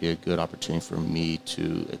thought it would be a good opportunity for me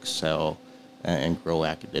to excel and grow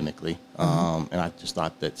academically. And I just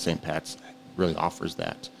thought that St. Pat's really offers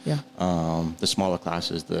that. Yeah. The smaller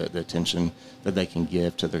classes, the attention that they can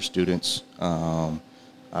give to their students, and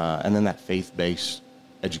then that faith-based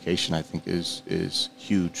education, I think, is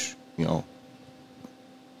huge.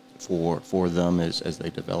 For them as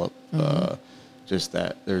they develop. Just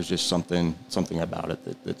that there's just something about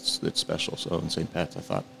it that's special. So in St. Pat's, I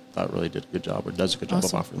thought thought really did a good job or does a good job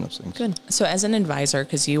Awesome. of offering those things. Good. So as an advisor,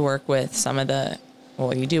 because you work with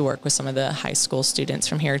you do work with some of the high school students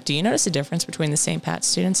from here. Do you notice a difference between the St. Pat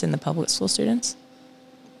students and the public school students?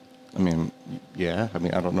 I mean, yeah. I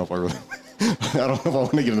mean, I don't know if I really, I don't know if I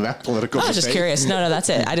want to get into that political. I was just debate. curious. No, that's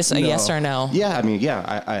it. I just, a yes or no. Yeah, I mean,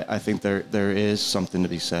 yeah, I think there is something to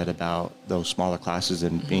be said about those smaller classes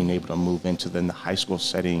and being able to move into the high school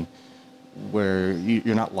setting where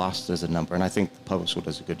you're not lost as a number. And I think the public school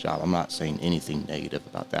does a good job. I'm not saying anything negative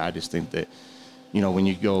about that. I just think that, when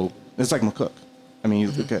you go, it's like McCook. I mean,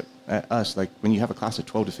 you look at us, like when you have a class of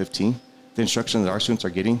 12 to 15, the instruction that our students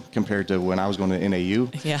are getting compared to when I was going to NAU.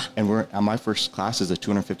 Yeah. And my first class is a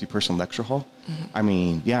 250 person lecture hall. I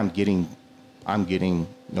mean, yeah, I'm getting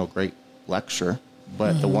great lecture,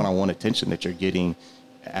 but the one-on-one attention that you're getting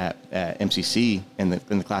at MCC in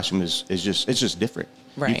the classroom is just different.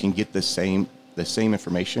 Right. You can get the same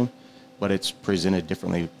information, but it's presented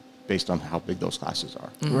differently based on how big those classes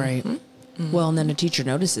are. Right. Well, and then a teacher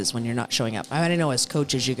notices when you're not showing up. I know as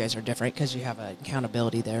coaches, you guys are different because you have an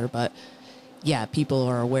accountability there, but yeah, people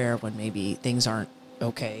are aware when maybe things aren't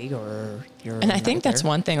okay or you're. And I think that's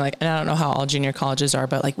one thing, and I don't know how all junior colleges are,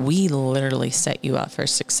 but we literally set you up for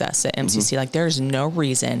success at MCC. Like there's no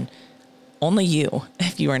reason, only you,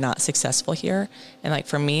 if you are not successful here. And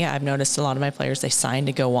for me, I've noticed a lot of my players, they sign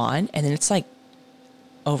to go on and then it's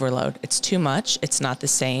overload. It's too much. It's not the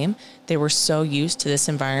same. They were so used to this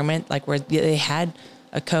environment, where they had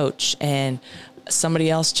a coach and somebody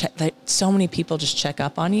else so many people just check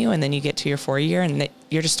up on you, and then you get to your 4 year and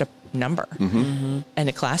you're just a number in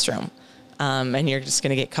a classroom. And you're just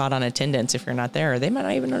going to get caught on attendance if you're not there, or they might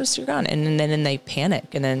not even notice you're gone. And then they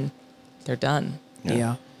panic and then they're done.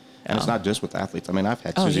 Yeah. And it's not just with athletes. I mean, I've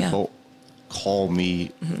had Susie Colt call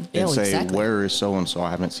me and say, exactly. where is so-and-so?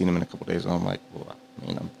 I haven't seen him in a couple of days. And I'm like, well,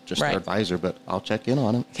 I'm just their advisor, but I'll check in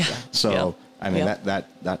on him. Yeah. So, I mean, that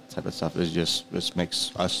type of stuff is just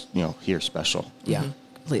makes us, here special. Yeah,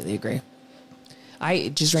 completely agree. I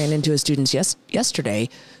just ran into a student yesterday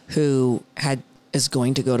who is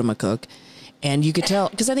going to go to McCook, and you could tell,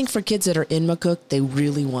 because I think for kids that are in McCook, they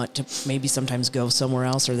really want to maybe sometimes go somewhere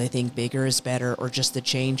else, or they think bigger is better, or just the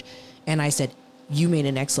change. And I said, you made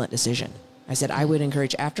an excellent decision. I said, I would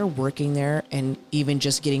encourage, after working there and even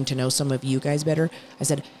just getting to know some of you guys better, I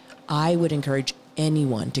said, I would encourage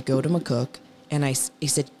anyone to go to McCook. And he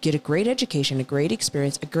said, get a great education, a great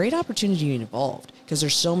experience, a great opportunity to be involved. Because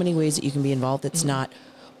there's so many ways that you can be involved that's not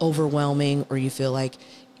overwhelming, or you feel like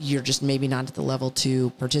you're just maybe not at the level to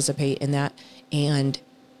participate in that and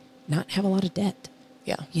not have a lot of debt.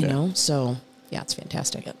 Yeah. You know? So, yeah, it's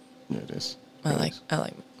fantastic. Yep. Yeah, it is. I like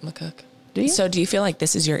McCook. Do you? So do you feel like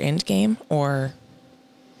this is your end game, or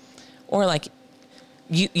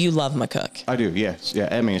you love McCook? I do, yes. Yeah,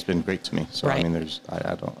 I mean, it's been great to me. So, Right. I mean, there's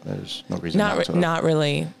no reason not to. Not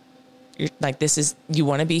really. You're, this is, you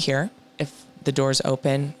want to be here if the door's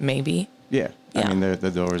open, maybe. Yeah. Yeah. I mean, the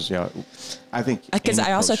doors, I think. Because any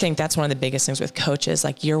I also coach- think that's one of the biggest things with coaches,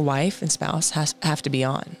 your wife and spouse have to be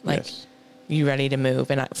on. Yes. You ready to move?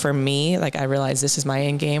 And for me, I realized this is my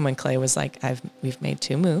end game when Clay was we've made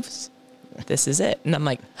 2 moves. This is it. And I'm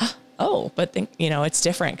like, oh, but it's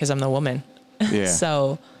different because I'm the woman. Yeah.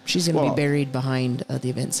 So She's going to Well- be buried behind the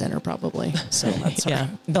event center probably. So that's yeah,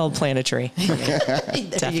 they'll plant a tree.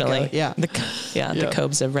 Definitely. Yeah. The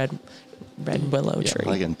Cobes of red willow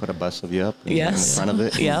tree. I can put a bus of you up in Yes. front of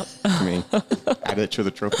it. and, Yep. I mean, add it to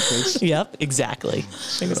the trophy case. Yep, exactly.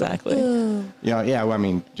 Exactly. Yeah. Well, I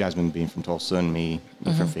mean, Jasmine being from Tulsa and me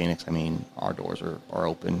from Phoenix, I mean, our doors are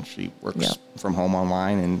open. She works Yep. from home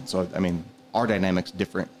online. And so, I mean, our dynamic's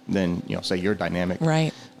different than, say, your dynamic.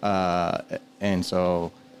 Right. And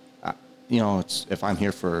so, it's if I'm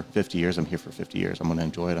here for 50 years, I'm here for 50 years. I'm going to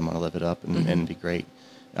enjoy it. I'm going to live it up and be great.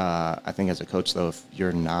 I think as a coach, though, if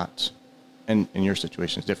you're not, and your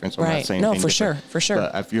situation is different, so I'm Right. not saying No, anything for different, sure. For sure.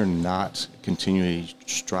 But if you're not continually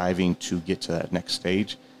striving to get to that next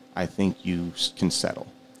stage, I think you can settle.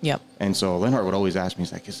 Yep. And so Linhart would always ask me,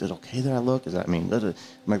 he's like, is it okay that I look? Is that, I'm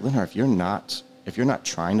like, Linhart, if you're not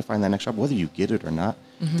trying to find that next job, whether you get it or not,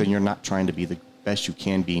 then you're not trying to be the best you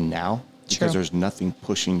can be now, because True. there's nothing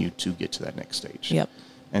pushing you to get to that next stage. Yep.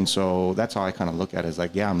 And so that's how I kind of look at it, is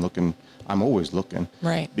like, yeah, I'm always looking.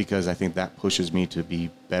 Right. Because I think that pushes me to be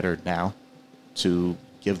better now, to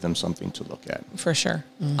give them something to look at. For sure.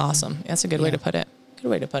 Awesome. That's a good way Yeah. to put it. Good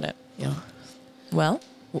way to put it. Yeah. Well,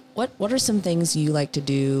 What are some things you like to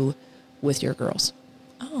do with your girls?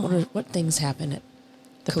 What things happen at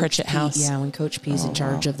the Coach Pritchett P? house. Yeah, when Coach P's in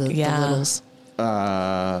charge of the Yeah. littles.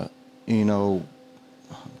 I'm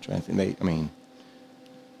trying to think.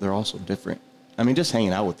 They're also different. I mean, just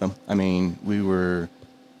hanging out with them. I mean, we were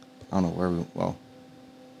I don't know where we, well,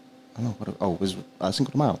 I don't know what, oh, it was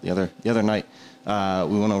Cinco de Mayo the other night.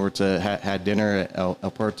 We went over to, had dinner at El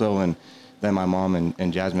Puerto, and then my mom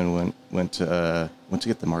and Jasmine went to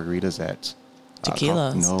get the margaritas at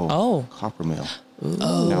Tequila. Copper Mill.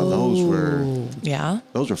 Now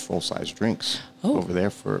those were full-size drinks over there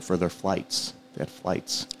for their flights. They had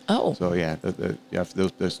flights. Oh. So yeah,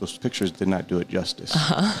 those pictures did not do it justice.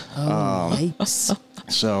 Yikes.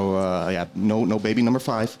 So yeah, no baby number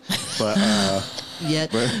 5, but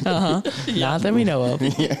Yet. Not that we know of.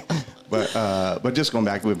 yeah. But just going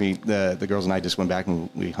back with me, the girls and I just went back and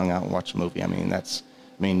we hung out and watched a movie. I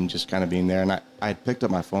mean, just kind of being there. And I had picked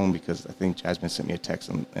up my phone because I think Jasmine sent me a text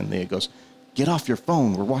and Leah goes, "Get off your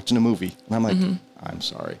phone. We're watching a movie." And I'm like, I'm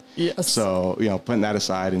sorry. Yes. So, putting that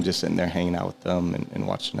aside and just sitting there hanging out with them and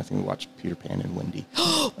watching, I think we watched Peter Pan and Wendy.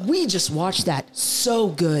 We just watched that. So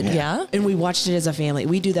good. Yeah. And we watched it as a family.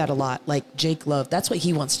 We do that a lot. Like Jake Love, that's what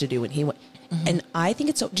he wants to do when he went. And I think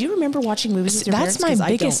it's so. Do you remember watching movies with your That's parents? my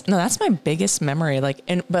biggest. No, that's my biggest memory.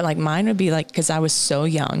 But mine would be because I was so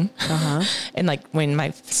young, and when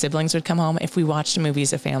my siblings would come home, if we watched a movie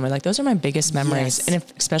as a family, those are my biggest memories. Yes. And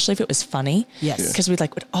especially if it was funny, Yes. because we'd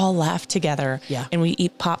would all laugh together, Yeah. and we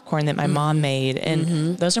eat popcorn that my mom made,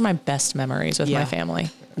 and those are my best memories with my family.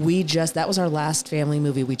 That was our last family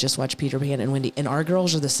movie. We just watched Peter Pan and Wendy, and our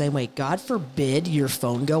girls are the same way. God forbid your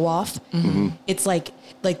phone go off. It's like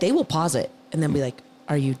they will pause it and then be like,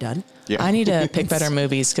 "Are you done?" Yeah. I need to pick better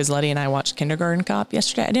movies because Letty and I watched Kindergarten Cop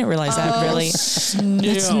yesterday. I didn't realize that really.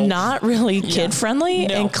 It's not really kid friendly,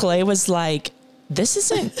 and Clay was like, "This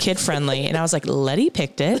isn't kid friendly," and I was like, "Letty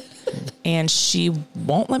picked it." And she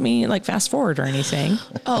won't let me fast forward or anything.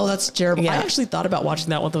 Oh, that's terrible. Yeah. I actually thought about watching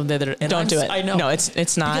that with them the other. Don't do it. I know. No,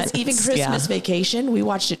 it's not. Because even Christmas Vacation, we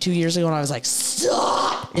watched it 2 years ago, and I was like,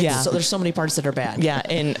 "Stop!" Yeah. So there's so many parts that are bad. Yeah,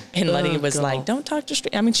 and Letty was God. like, "Don't talk to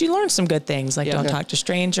strangers." I mean, she learned some good things, don't talk to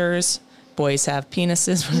strangers. Boys have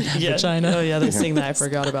penises, women have vagina. Oh yeah, they're saying that. I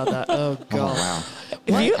forgot about that. Oh god. Oh,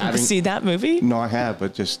 Have wow. you seen that movie? No, I have,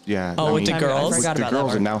 but just, yeah. Oh, with the girls? I forgot the about that girls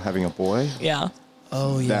part. are now having a boy. Yeah.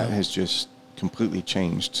 Oh yeah. That has just completely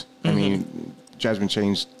changed. I mean, Jasmine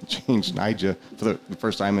changed Nija for the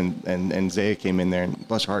first time, and Zaya came in there, and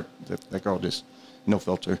bless her heart, that girl just no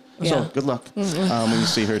filter. Yeah. So good luck when you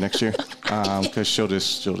see her next year, because she'll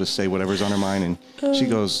just say whatever's on her mind, and she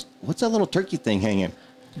goes, "What's that little turkey thing hanging?"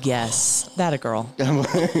 Yes, that a girl. And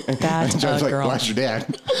That John's a like, girl. "Well, that's your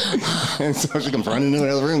dad." And so she comes running into the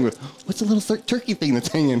other room with, "What's the little turkey thing that's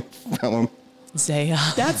hanging from him?" Zaya.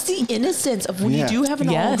 That's the innocence of when Yeah. you do have an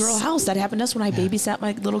Yes. all-girl house. That happened to us when I babysat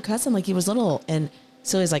my little cousin he was little. And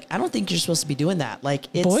so he's like, "I don't think you're supposed to be doing that."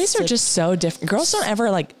 It's Boys are just so different. Girls don't ever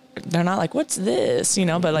they're not like, "What's this?"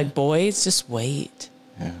 But boys just wait.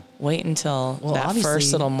 Yeah. Wait until Well, that obviously-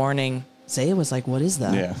 first little morning. Zaya was like, "What is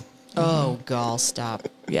that?" Yeah. Oh, gall, stop.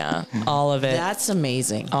 Yeah. All of it. That's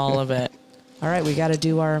amazing. all of it. All right, we got to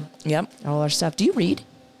do Yep. all our stuff. Do you read?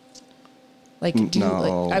 Do you,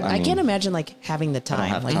 No, I I can't mean, imagine having the I don't time.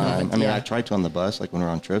 have time. I mean, I try to on the bus, when we're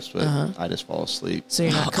on trips, but I just fall asleep. So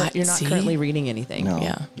you're not Oh, you're not see? currently reading anything. No.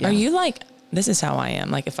 Yeah. Yeah. Are you this is how I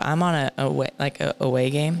am. If I'm on a away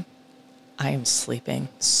game, I am sleeping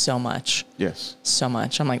so much. Yes. So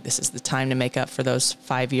much. I'm like, this is the time to make up for those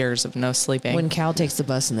 5 years of no sleeping. When Cal takes the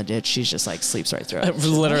bus in the ditch, she's just sleeps right through it.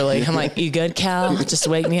 Literally. I'm like, "You good, Cal? Just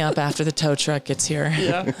wake me up after the tow truck gets here."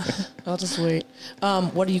 Yeah, I'll just wait.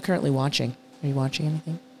 What are you currently watching? Are you watching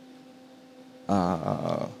anything?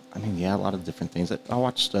 I mean, yeah, a lot of different things. I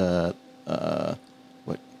watched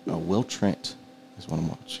Will Trent is what I'm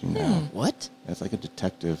watching now. What? It's like a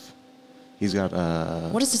detective. He's got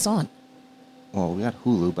What is this on? well, we got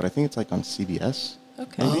Hulu, but I think it's on CBS.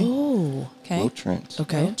 Okay. Oh, Okay. Will Trent.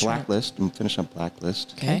 Okay. Will Trent. Blacklist. I'm finishing up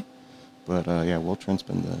Blacklist. Okay. But yeah, Will Trent's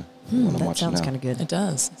been the one I'm that watching sounds now. kind of good. It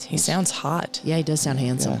does. He sounds hot. Yeah, he does sound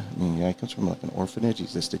handsome. Yeah, I mean, yeah, he comes from an orphanage.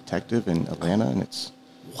 He's this detective in Atlanta, and it's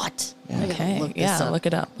What? Yeah. I gotta Okay. look this Yeah. up. Look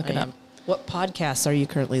it up. Look I it up. am. What podcasts are you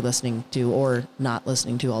currently listening to or not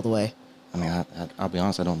listening to all the way? I mean, I'll be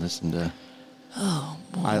honest, I don't listen to. Oh,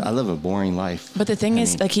 I live a boring life. But the thing I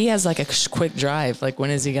is, mean, he has a quick drive. When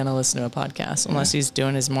is he going to listen to a podcast? Unless he's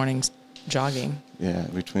doing his mornings jogging. yeah,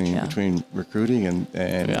 between Yeah. between recruiting and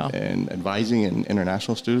Yeah. and advising and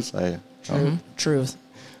international students, Truth.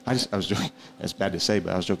 I was joking. It's bad to say,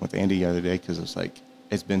 but I was joking with Andy the other day because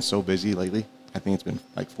it's been so busy lately. I think it's been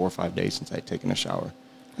 4 or 5 days since I'd taken a shower.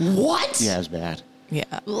 What? Yeah, it's bad. Yeah.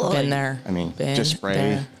 Ugh. Been there. I mean, Been just spray.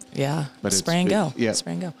 there. Yeah. But it's spray and go. yeah.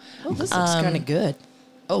 Spray and go. Well, this looks kind of good.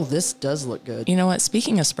 Oh, this does look good. You know what?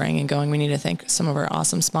 Speaking of spraying and going, we need to thank some of our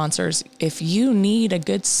awesome sponsors. If you need a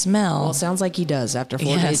good smell, Well, it sounds like he does after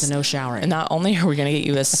 4 days of no showering. And not only are we going to get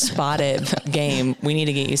you a spotted game, we need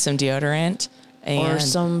to get you some deodorant and Or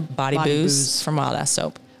some body body booze booze. from Wild Ass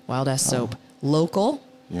Soap. Wild Ass Soap. Local,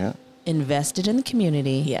 Yeah. invested in the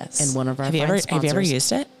community. Yes. And one of our have you fine ever sponsors. Have you ever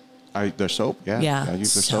used it? Their soap. Yeah. Yeah. I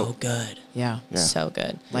use their so soap. good. Yeah. Yeah. So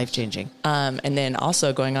good. Life-changing. And then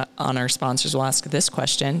also going on our sponsors, we'll ask this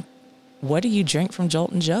question. What do you drink from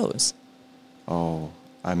Joltin' Joe's? Oh,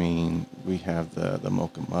 I mean, we have the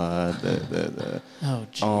Mocha Mud, the Oh,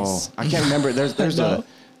 jeez. oh, I can't remember. There's No.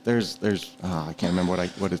 I can't remember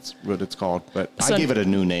what it's called, but So- I gave it a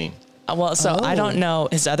new name. Well, so I Oh. don't know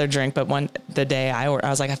his other drink, but the day I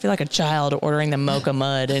was like, I feel like a child ordering the Mocha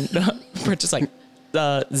Mud, and we're just like,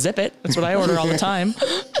 zip it. That's what I order all the time.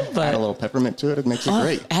 Add But a little peppermint to it. It makes it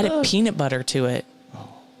great. added peanut butter to it.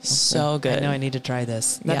 So I good. know I need to try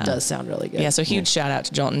this. That Yeah. does sound really good. Yeah, so huge shout out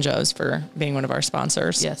to Joltin' Joe's for being one of our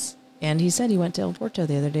sponsors. Yes. And he said he went to El Porto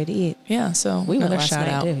the other day to eat. Yeah, so We went another last shout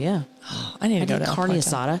night out. too. Yeah. I need to I go did to El carne Porto.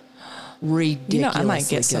 asada. You know, Ridiculously I might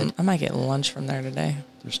get some. good. I might get lunch from there today.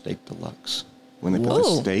 Their steak deluxe. When they put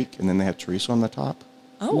Whoa. the steak and then they have chorizo on the top.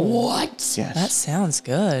 Oh, What? Yes. that sounds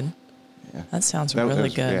good. Yeah. That sounds That really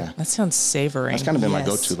was- good. yeah. That sounds savory. That's kind of been my Yes.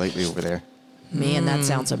 go-to lately over there. Man, that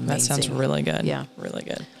sounds amazing. That sounds really good. Yeah. really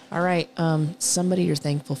good. All right. Somebody you're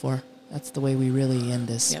thankful for. That's the way we really end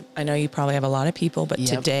this. Yep. I know you probably have a lot of people, but Yep.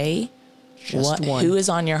 today, Just one. who is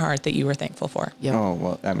on your heart that you were thankful for? Yep. Oh,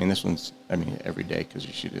 well, I mean, this one's, every day because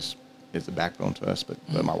she just is the backbone to us. But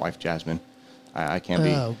my wife, Jasmine, I can't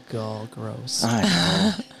be. Oh, God, gross.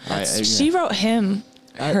 I know. She wrote him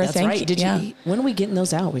her That's thank right. you. Did yeah. you? When are we getting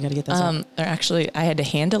those out? We got to get those out. Or actually, I had to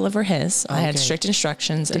hand deliver his. I had Okay. strict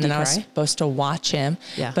instructions, Did and then he I was cry? supposed to watch him.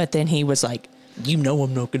 Yeah. But then he was like, "You know,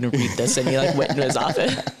 I'm not going to read this," and he like went into his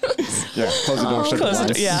office. Yeah, close the door. shut the Closed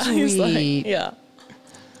blinds. it. Yeah. He's like, Sweet. yeah.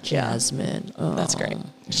 Jasmine. Oh. That's great.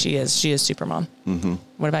 She is super mom. Mm-hmm.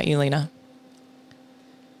 What about you, Lena?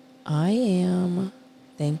 I am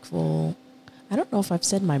thankful. I don't know if I've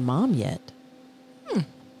said my mom yet.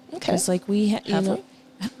 Okay. It's like we, Have we? I don't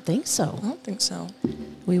think so. I don't think so.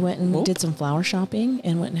 We went and Whoop. did some flower shopping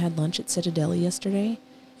and went and had lunch at Citadel yesterday.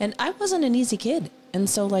 And I wasn't an easy kid. And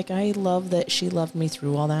so, like, I love that she loved me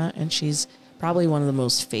through all that. And she's probably one of the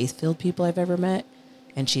most faith-filled people I've ever met.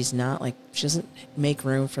 And she's not, like, she doesn't make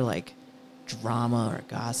room for, like, drama or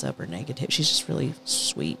gossip or negative. She's just really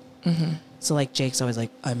sweet. Mm-hmm. So, like, Jake's always like,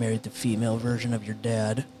 I married the female version of your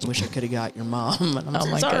dad. Wish I could have got your mom. And I'm Oh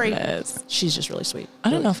my sorry. goodness. She's just really sweet. I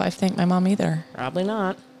don't know if I've thanked my mom either. Probably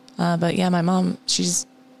not. But yeah, my mom, she's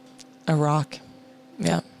a rock.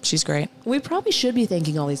 Yeah, she's great. We probably should be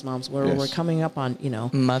thanking all these moms. Where Yes. we're coming up on,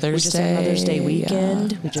 Mother's we just had Mother's Day Day,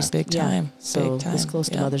 weekend. yeah. We just Big time, So big this time, close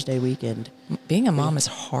to yeah. Mother's Day weekend, Being a mom is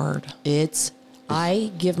hard.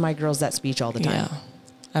 I give my girls that speech all the time. Yeah.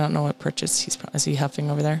 I don't know what purchase is he huffing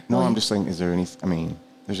over there? No, I'm just saying, is there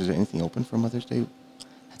anything open for Mother's Day?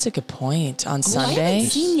 That's a good point. On Well, I Sunday? haven't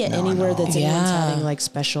seen yet No, anywhere no. that's anyone's Yeah. having like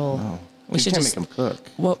special. No. We should can't just- make them cook.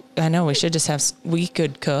 Well, I know we should just have, we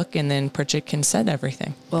could cook and then Pritchett can set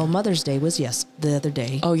everything. Well, Mother's Day was the other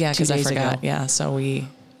day. Oh yeah, 2 because I days forgot. ago. Yeah, so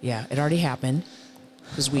Yeah, it already happened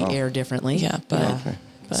because we Oh. air differently. Yeah, but- Okay.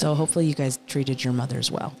 but- So hopefully you guys treated your mothers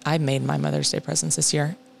well. I made my Mother's Day presents this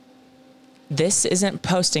year. This isn't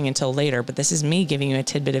posting until later, but this is me giving you a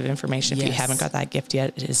tidbit of information. If you Yes. haven't got that gift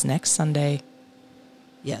yet, it is next Sunday.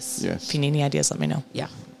 Yes. Yes. If you need any ideas, let me know. Yeah.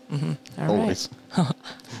 Mm-hmm. All right. Always.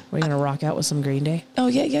 We're gonna rock out with some Green Day. Oh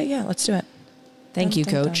yeah. Let's do it. Thank you,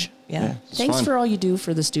 Dun, dun, Coach. dun. Yeah. Yeah. It's Thanks fun. for all you do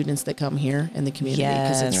for the students that come here in the community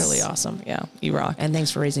because it's really awesome. Yeah, you rock. And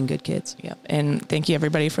thanks for raising good kids. Yep. And thank you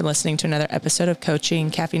everybody for listening to another episode of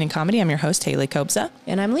Coaching Caffeine and Comedy. I'm your host, Haley Kobza.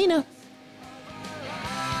 And I'm Lena.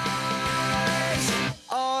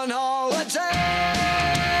 On holiday.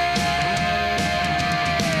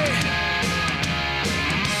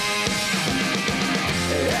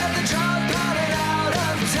 At the job running out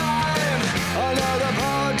of time. Another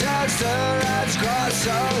protester has crossed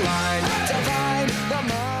the line.